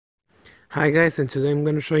Hi guys, and today I'm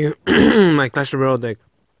gonna show you my Clash Royale deck.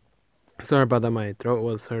 Sorry about that, my throat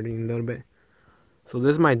was hurting a little bit. So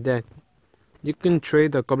this is my deck. You can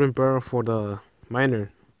trade the Goblin Barrel for the miner,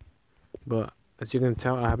 but as you can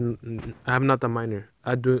tell, I have not the miner.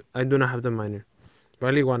 I do not have the miner. But I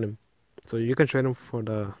really want him, so you can trade him for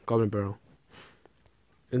the Goblin Barrel.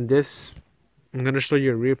 In this, I'm gonna show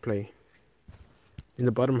you a replay. In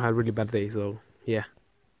the bottom, I had really bad day, so yeah.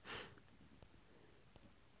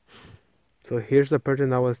 So here's the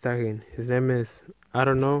person I was tagging. His name is, I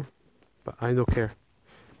don't know, but I don't care.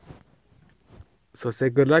 So say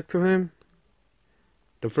good luck to him.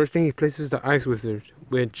 The first thing he plays is the Ice Wizard,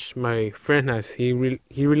 which my friend has. He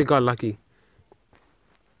really got lucky.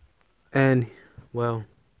 And well,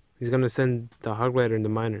 he's gonna send the Hog Rider and the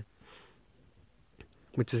Miner,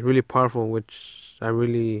 which is really powerful. Which I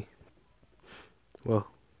really, well,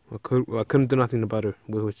 I couldn't do nothing about it,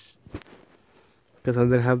 which because I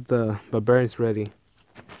didn't have the barbarians ready.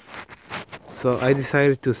 So I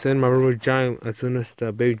decided to send my Royal Giant as soon as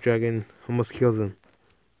the baby dragon almost kills him.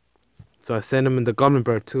 So I sent him in the Goblin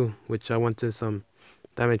Bird too, which I wanted some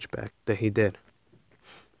damage back that he did.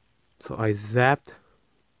 So I zapped.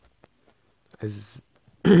 I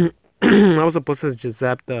was supposed to just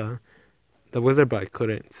zap the wizard, but I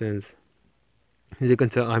couldn't since, as you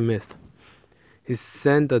can tell, I missed. He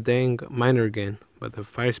sent the dang miner again, but the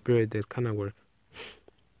fire spirit did kind of work.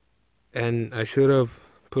 And I should have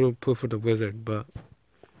put for the wizard, but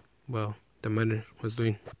well, the miner was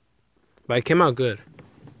doing. But it came out good.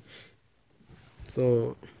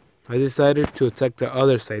 So I decided to attack the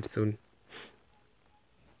other side soon,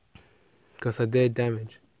 because I did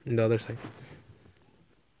damage in the other side.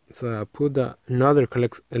 So I put another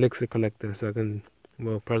elixir collector so I can,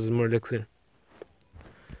 well, process more elixir.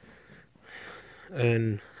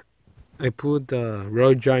 And I put the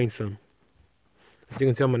Royal Giant some. As you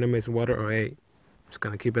can tell, my name is Water or 8. Just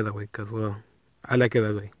gonna keep it that way because, well, I like it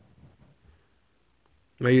that way.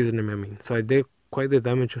 My username, I mean. So I did quite the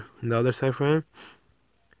damage on the other side for him.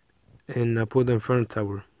 And I put the Inferno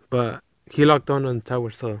Tower. But he locked on the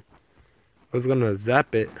tower, so I was gonna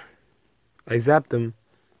zap it. I zapped him,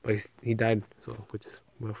 but he died, so which is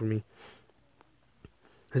well for me.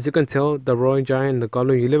 As you can tell, the Royal Giant and the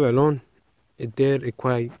Goblin, you leave it alone, it did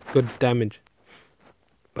quite good damage.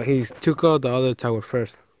 But he took out the other tower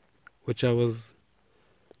first, which I was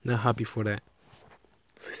not happy for that.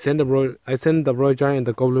 So I sent the Royal Giant and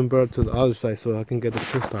the Goblin Bird to the other side so I can get the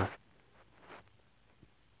 2-star.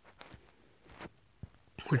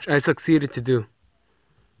 Which I succeeded to do.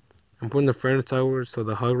 I'm putting the Inferno Tower so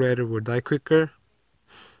the Hog Rider will die quicker.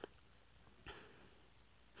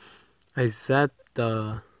 I set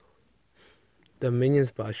the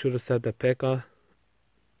minions, but I should have set the P.E.K.K.A.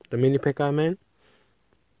 The mini P.E.K.K.A. man.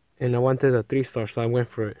 And I wanted a 3-star, so I went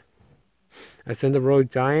for it. I sent the Royal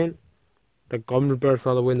Giant. The Goblin Bird's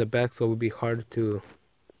all the way in the back, so it would be hard to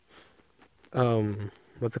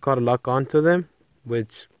what's it called, lock onto them,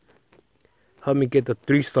 which helped me get the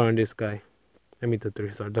 3-star on this guy. I mean the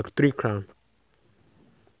 3-star, the 3 crown,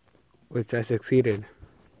 which I succeeded.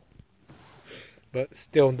 But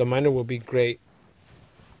still, the miner will be great.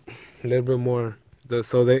 A little bit more,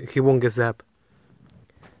 so that he won't get zapped.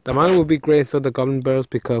 The miner will be great, so the Goblin Barrels,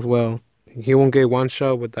 because, well, he won't get one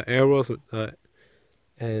shot with the arrows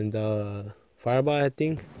and fireball, I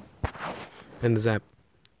think, and the zap.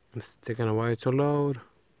 It's taking a while to load.